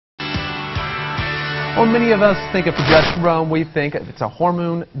Well, many of us think of progesterone, we think it's a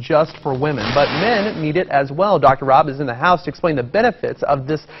hormone just for women, but men need it as well. Dr. Rob is in the house to explain the benefits of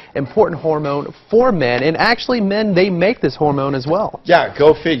this important hormone for men, and actually men, they make this hormone as well. Yeah,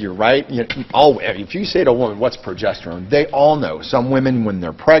 go figure, right? If you say to a woman, what's progesterone, they all know. Some women, when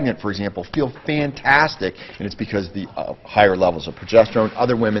they're pregnant, for example, feel fantastic, and it's because the higher levels of progesterone.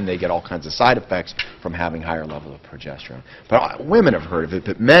 Other women, they get all kinds of side effects from having higher levels of progesterone. But women have heard of it,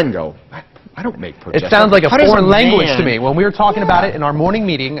 but men go, I don't make progesterone. It sounds like a foreign language to me. When we were talking about it in our morning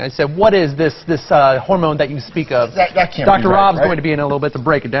meeting, I said, what is this hormone that you speak of? That can't Dr. be right, Rob's right? going to be in a little bit to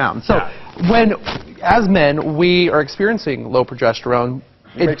break it down. So when, as men, we are experiencing low progesterone,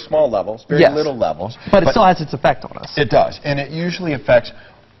 you make small levels, very little levels. But it still has its effect on us. It does, and it usually affects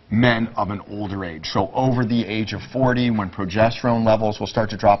men of an older age. So over the age of 40, when progesterone levels will start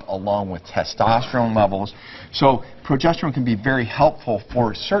to drop along with testosterone levels. So progesterone can be very helpful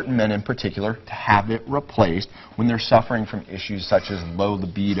for certain men in particular to have it replaced when they're suffering from issues such as low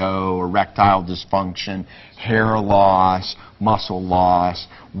libido, erectile dysfunction, hair loss, muscle loss,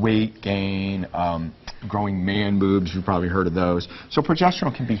 weight gain, growing man boobs. You've probably heard of those. So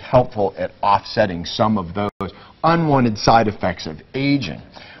progesterone can be helpful at offsetting some of those unwanted side effects of aging.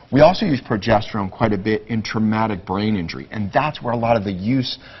 We also use progesterone quite a bit in traumatic brain injury, and that's where a lot of the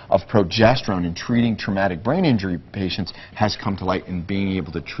use of progesterone in treating traumatic brain injury patients has come to light in being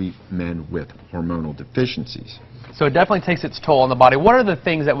able to treat men with hormonal deficiencies. So it definitely takes its toll on the body. What are the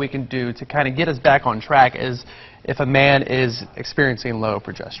things that we can do to kind of get us back on track as if a man is experiencing low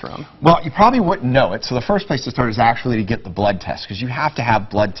progesterone? Well, you probably wouldn't know it, so the first place to start is actually to get the blood test, because you have to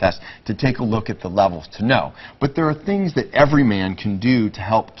have blood tests to take a look at the levels to know. But there are things that every man can do to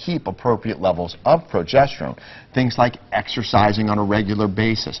help keep appropriate levels of progesterone. Things like exercising on a regular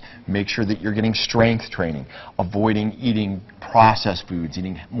basis, make sure that you're getting strength training, avoiding eating processed foods,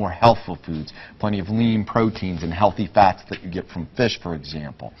 eating more healthful foods, plenty of lean proteins and healthy fats that you get from fish, for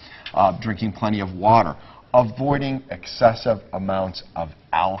example, drinking plenty of water. Avoiding excessive amounts of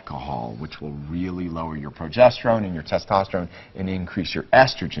alcohol, which will really lower your progesterone and your testosterone and increase your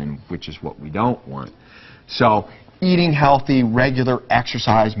estrogen, which is what we don't want. So eating healthy, regular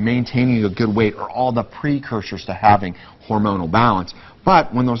exercise, maintaining a good weight are all the precursors to having hormonal balance.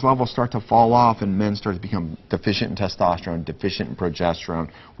 But when those levels start to fall off and men start to become deficient in testosterone, deficient in progesterone,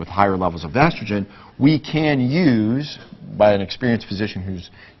 with higher levels of estrogen, we can use, by an experienced physician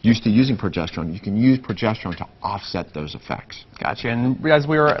who's used to using progesterone, you can use progesterone to offset those effects. Gotcha. And as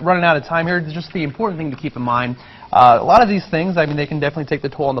we were running out of time here, just the important thing to keep in mind, a lot of these things, I mean, they can definitely take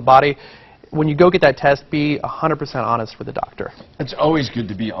the toll on the body. When you go get that test, be 100% honest with the doctor. It's always good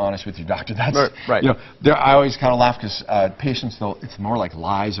to be honest with your doctor. That's right. You know, I always kind of laugh because patients, though, it's more like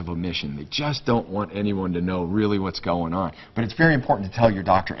lies of omission. They just don't want anyone to know really what's going on. But it's very important to tell your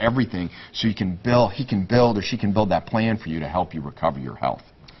doctor everything so he can build or she can build that plan for you to help you recover your health.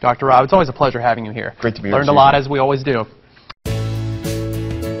 Dr. Rob, it's always a pleasure having you here. Great to be here. Learned a lot, as we always do.